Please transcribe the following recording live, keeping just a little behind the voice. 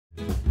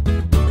Hi,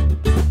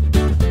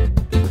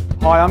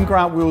 I'm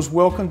Grant Wills.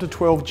 Welcome to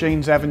 12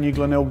 Jeans Avenue,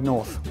 Glenelg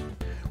North.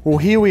 Well,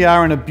 here we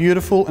are in a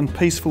beautiful and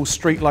peaceful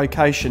street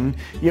location,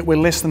 yet we're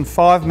less than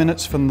 5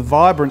 minutes from the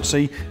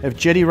vibrancy of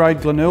Jetty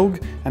Road,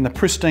 Glenelg, and the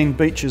pristine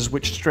beaches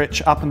which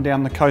stretch up and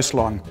down the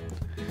coastline.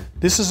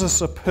 This is a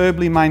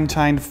superbly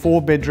maintained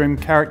 4-bedroom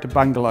character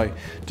bungalow,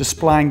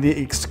 displaying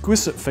the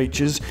exquisite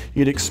features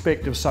you'd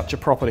expect of such a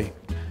property.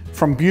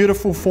 From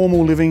beautiful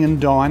formal living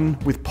and dine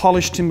with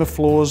polished timber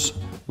floors,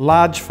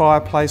 large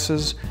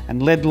fireplaces and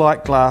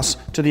lead-like glass,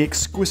 to the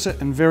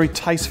exquisite and very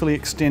tastefully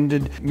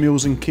extended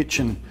meals and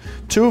kitchen.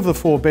 2 of the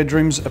 4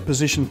 bedrooms are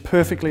positioned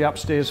perfectly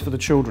upstairs for the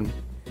children.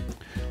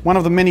 One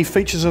of the many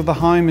features of the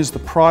home is the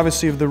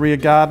privacy of the rear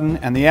garden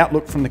and the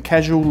outlook from the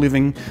casual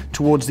living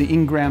towards the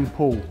in-ground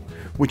pool,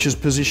 which is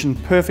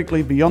positioned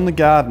perfectly beyond the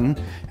garden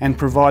and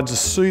provides a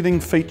soothing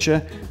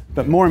feature,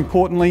 but more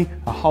importantly,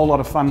 a whole lot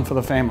of fun for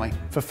the family.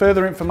 For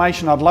further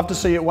information, I'd love to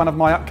see you at one of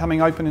my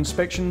upcoming open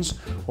inspections,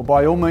 or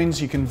by all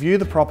means, you can view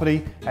the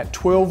property at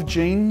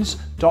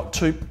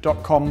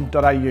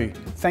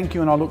 12jeans.toop.com.au. Thank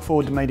you, and I look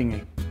forward to meeting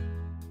you.